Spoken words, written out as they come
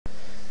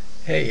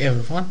Hey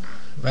everyone,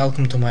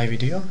 welcome to my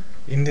video.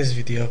 In this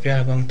video we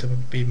are going to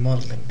be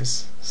modeling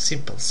this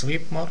simple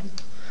sweep model.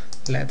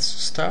 Let's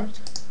start.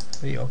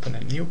 We open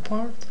a new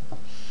part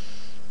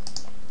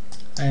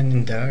and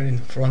in there, in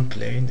front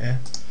plane, a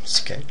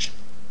sketch.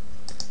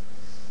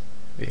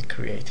 We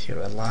create here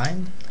a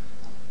line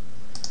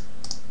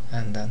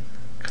and then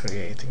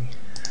creating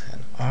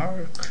an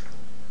arc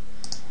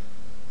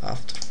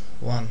after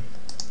one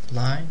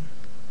line,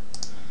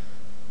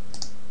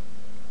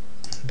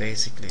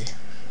 basically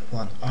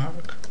one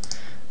arc,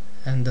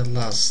 and the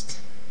last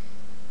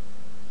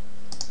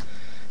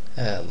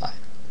line.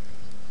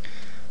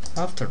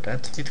 After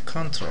that, with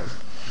Control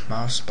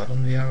mouse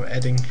button, we are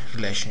adding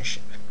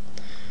relationship.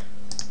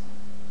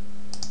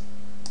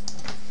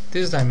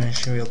 This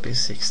dimension will be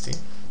 60.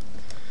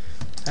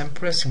 I'm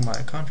pressing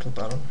my Control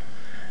button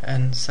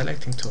and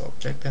selecting two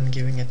objects and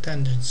giving a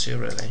tangency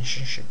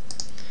relationship.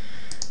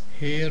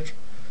 Here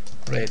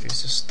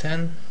radius is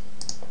 10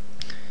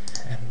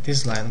 and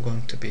this line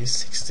going to be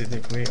 60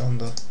 degree on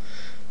the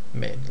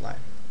main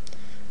line.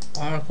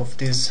 Arc of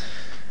this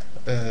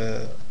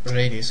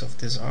radius of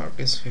this arc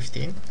is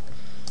 15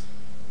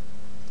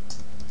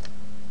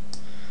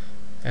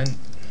 and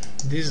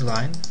this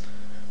line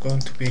going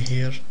to be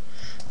here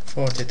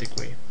 40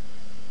 degree,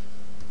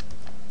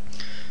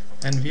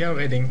 and we are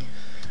adding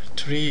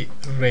 3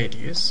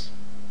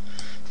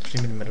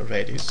 mm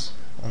radius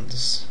on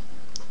this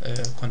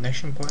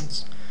connection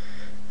points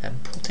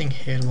and putting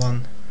here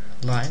one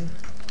line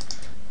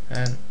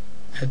and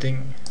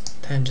adding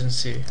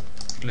tangency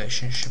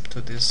relationship to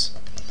this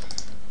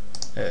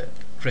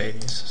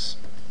radiuses.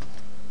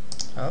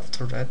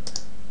 After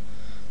that,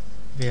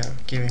 we are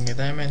giving a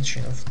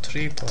dimension of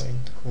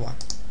 3.1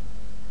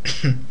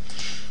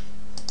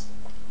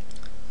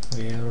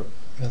 where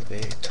will be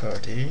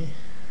 30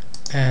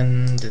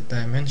 and the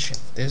dimension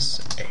of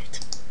this 8.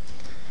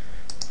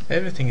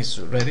 Everything is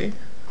ready.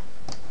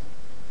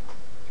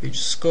 We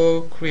just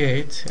go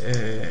create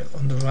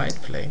on the right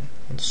plane,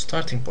 on the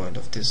starting point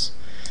of this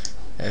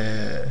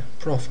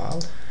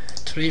profile,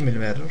 3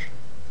 mm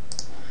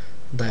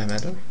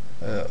diameter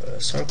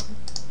circle,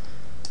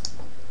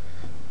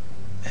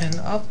 and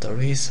after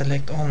we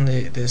select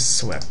only this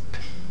sweep.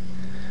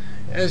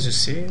 As you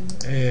see,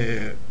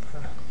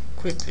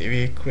 quickly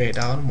we create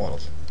our model.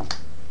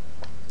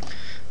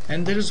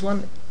 And there is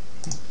one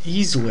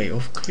easy way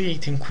of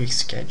creating quick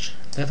sketch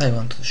that I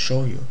want to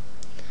show you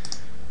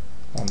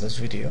on this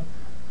video.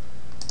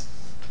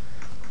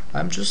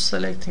 I'm just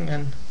selecting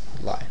a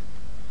line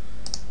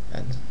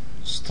and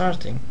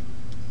starting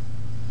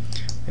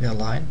with a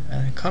line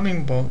and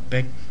coming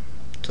back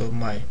to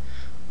my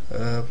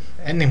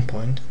ending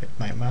point with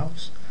my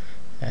mouse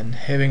and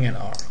having an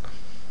arc.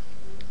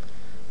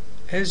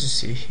 As you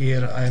see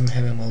here, I'm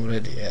having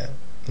already a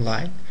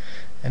line,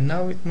 and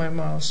now with my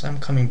mouse I'm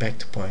coming back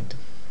to point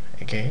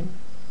again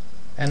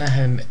and I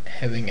am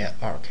having an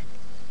arc.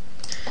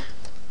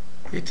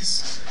 It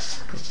is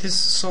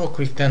so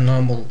quick than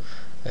normal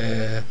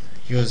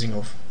using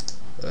of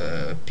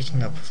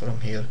picking up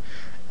from here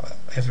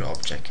every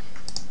object.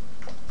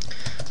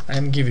 I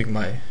am giving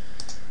my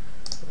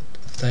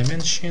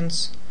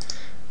dimensions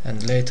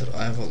and later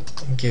I will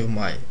give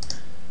my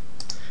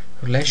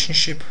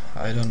relationship.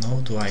 I don't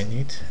know, do I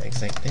need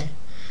exactly?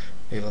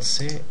 We will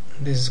see.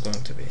 This is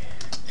going to be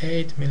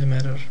 8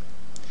 mm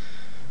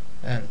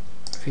and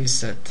we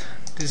said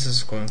this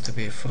is going to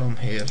be from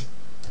here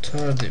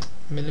 30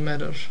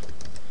 mm,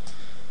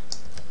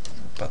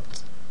 but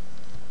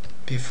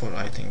before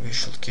I think we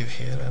should give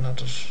here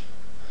another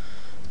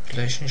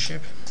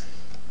relationship.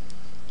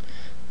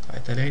 I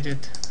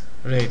deleted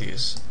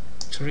radius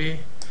 3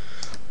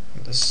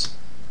 on this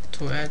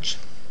 2 edge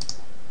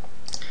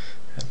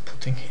and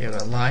putting here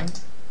a line.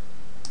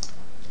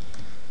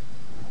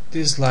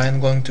 This line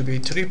going to be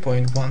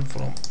 3.1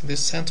 from this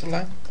center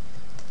line.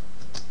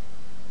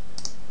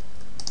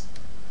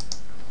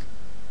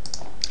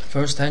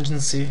 First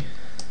tangency,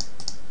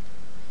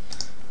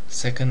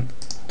 second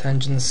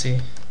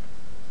tangency,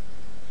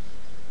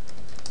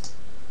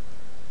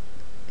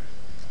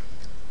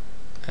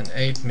 and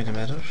 8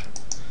 mm,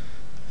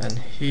 and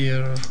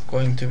here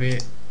going to be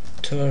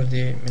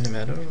 30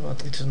 mm,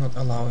 but it is not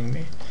allowing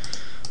me.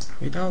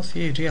 Without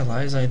we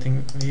realize, I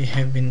think we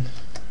have been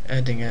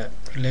adding a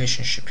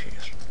relationship here.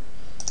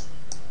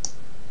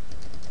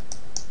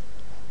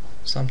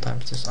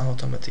 Sometimes this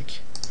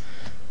automatic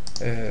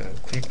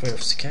quick way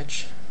of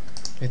sketch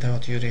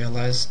without you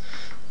realize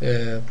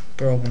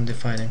problem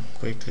defining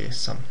quickly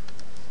some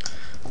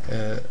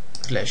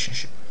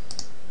relationship.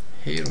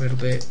 Here will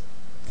be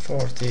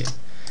 40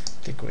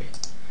 degree.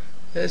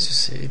 As you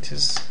see, it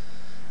is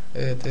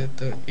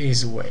the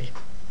easy way.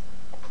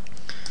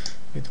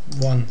 With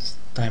one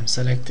time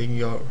selecting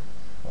your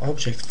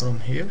object from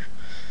here,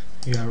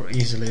 you are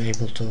easily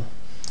able to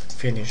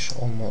finish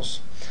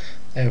almost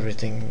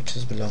everything which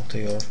is belong to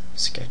your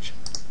sketch.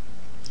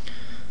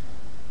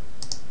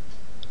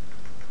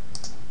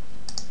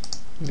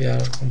 We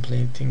are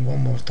completing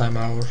one more time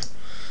our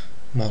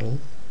model.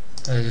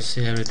 As you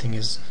see, everything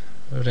is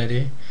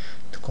ready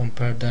to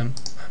compare them.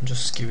 I'm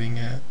just giving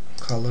a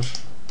color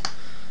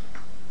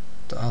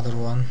the other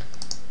one,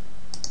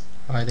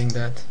 hiding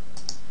that,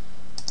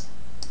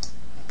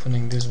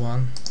 putting this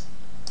one,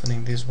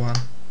 putting this one.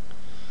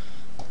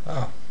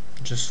 Oh,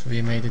 just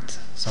we made it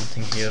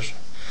something here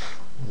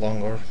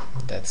longer,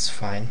 that's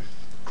fine.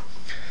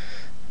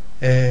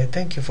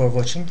 Thank you for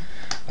watching.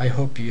 I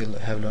hope you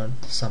have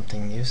learned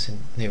something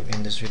new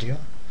in this video.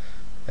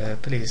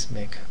 Please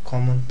make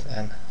comment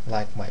and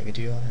like my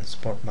video and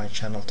support my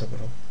channel to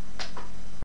grow.